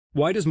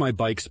Why does my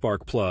bike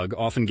spark plug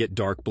often get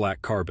dark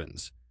black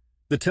carbons?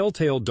 The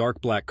telltale dark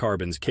black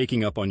carbons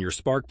caking up on your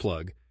spark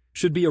plug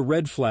should be a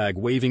red flag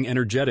waving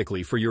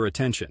energetically for your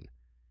attention.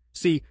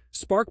 See,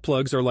 spark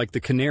plugs are like the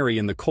canary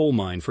in the coal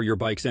mine for your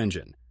bike's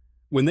engine.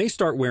 When they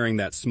start wearing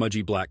that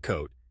smudgy black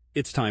coat,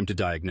 it's time to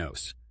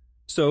diagnose.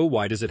 So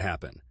why does it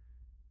happen?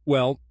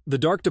 Well, the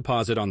dark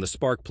deposit on the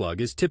spark plug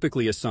is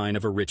typically a sign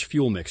of a rich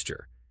fuel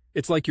mixture.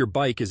 It's like your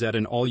bike is at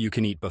an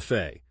all-you-can-eat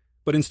buffet,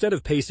 but instead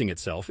of pacing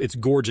itself, it's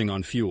gorging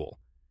on fuel.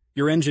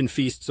 Your engine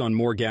feasts on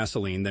more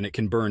gasoline than it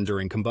can burn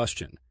during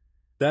combustion.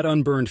 That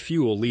unburned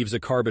fuel leaves a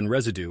carbon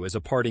residue as a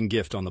parting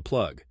gift on the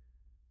plug.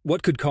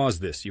 What could cause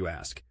this, you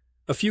ask?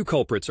 A few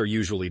culprits are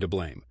usually to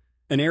blame.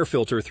 An air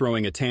filter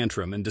throwing a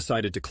tantrum and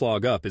decided to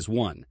clog up is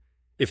one.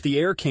 If the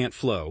air can't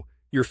flow,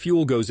 your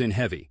fuel goes in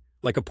heavy,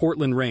 like a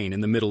Portland rain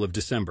in the middle of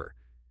December.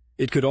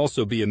 It could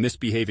also be a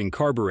misbehaving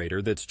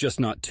carburetor that's just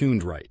not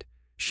tuned right,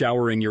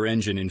 showering your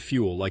engine in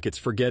fuel like it's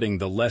forgetting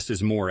the less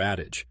is more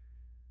adage.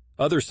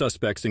 Other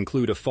suspects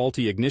include a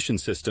faulty ignition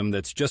system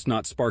that's just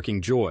not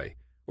sparking joy,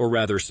 or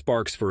rather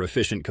sparks for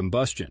efficient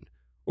combustion,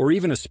 or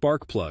even a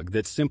spark plug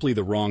that's simply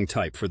the wrong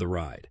type for the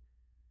ride.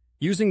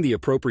 Using the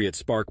appropriate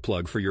spark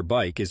plug for your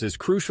bike is as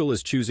crucial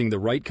as choosing the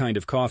right kind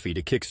of coffee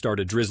to kickstart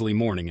a drizzly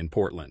morning in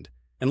Portland.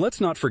 And let's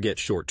not forget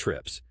short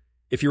trips.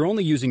 If you're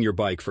only using your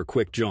bike for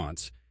quick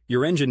jaunts,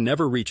 your engine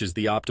never reaches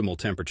the optimal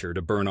temperature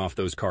to burn off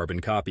those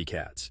carbon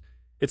copycats.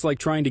 It's like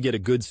trying to get a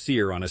good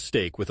sear on a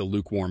steak with a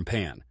lukewarm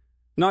pan.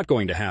 Not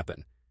going to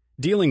happen.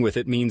 Dealing with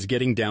it means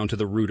getting down to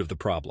the root of the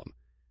problem.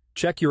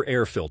 Check your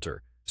air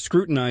filter,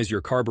 scrutinize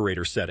your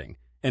carburetor setting,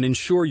 and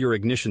ensure your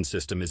ignition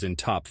system is in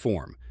top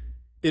form.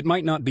 It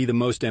might not be the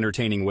most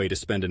entertaining way to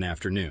spend an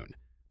afternoon,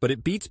 but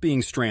it beats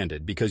being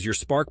stranded because your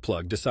spark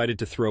plug decided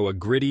to throw a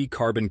gritty,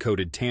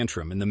 carbon-coated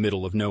tantrum in the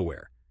middle of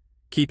nowhere.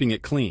 Keeping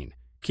it clean,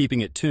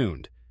 keeping it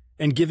tuned,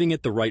 and giving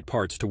it the right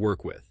parts to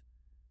work with.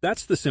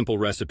 That's the simple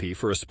recipe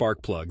for a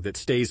spark plug that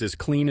stays as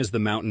clean as the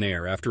mountain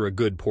air after a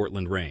good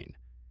Portland rain.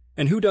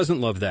 And who doesn't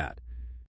love that?